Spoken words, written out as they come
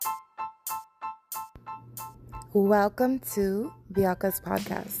Welcome to Bianca's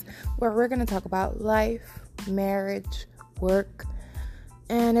podcast, where we're going to talk about life, marriage, work,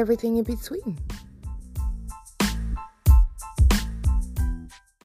 and everything in between.